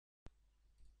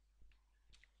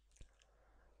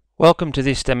Welcome to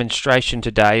this demonstration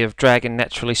today of Dragon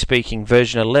Naturally Speaking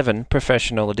version 11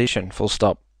 Professional Edition, full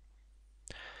stop.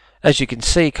 As you can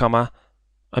see,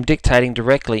 I'm dictating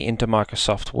directly into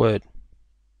Microsoft Word,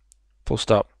 full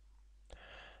stop.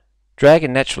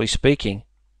 Dragon Naturally Speaking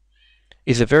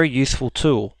is a very useful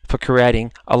tool for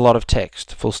creating a lot of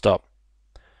text, full stop.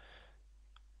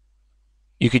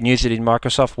 You can use it in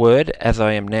Microsoft Word as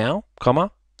I am now,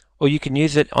 or you can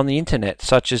use it on the internet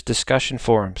such as discussion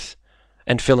forums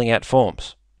and filling out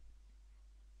forms.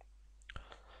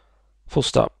 Full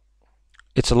stop.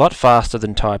 It's a lot faster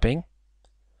than typing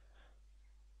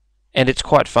and it's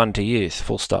quite fun to use,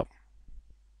 full stop.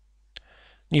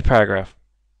 New paragraph.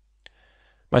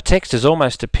 My text is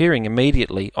almost appearing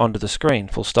immediately onto the screen,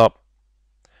 full stop.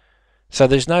 So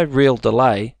there's no real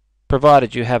delay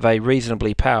provided you have a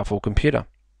reasonably powerful computer.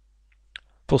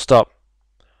 Full stop.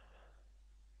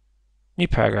 New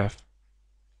paragraph.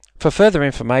 For further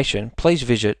information, please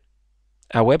visit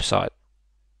our website.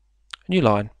 New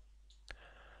line.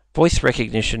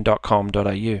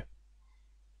 voicerecognition.com.au.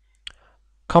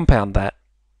 Compound that.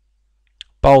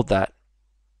 Bold that.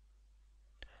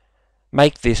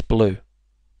 Make this blue.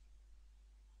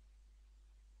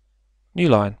 New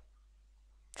line.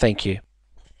 Thank you.